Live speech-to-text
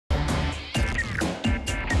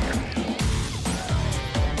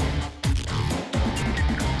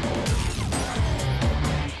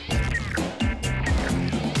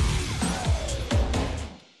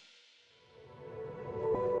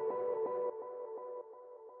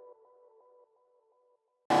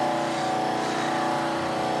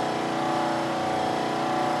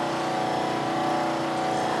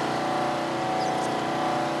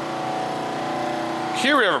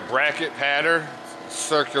Here we have a Brackett padder,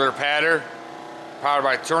 circular padder, powered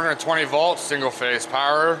by 220 volts, single phase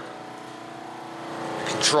power.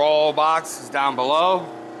 Control box is down below.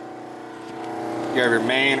 You have your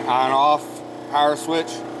main on-off power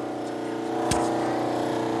switch.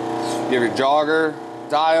 You have your jogger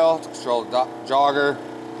dial to control the jogger,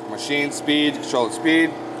 machine speed to control the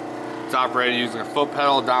speed. It's operated using a foot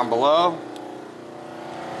pedal down below.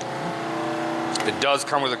 It does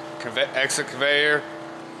come with an exit conveyor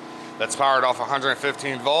that's powered off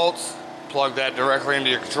 115 volts. Plug that directly into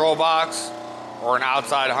your control box or an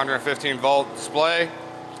outside 115 volt display.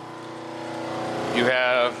 You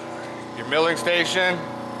have your milling station,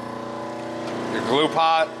 your glue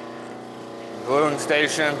pot, gluing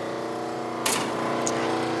station.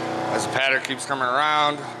 As the padder keeps coming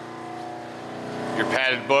around, your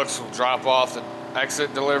padded books will drop off the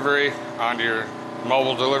exit delivery onto your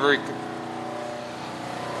mobile delivery.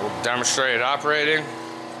 We'll demonstrate it operating.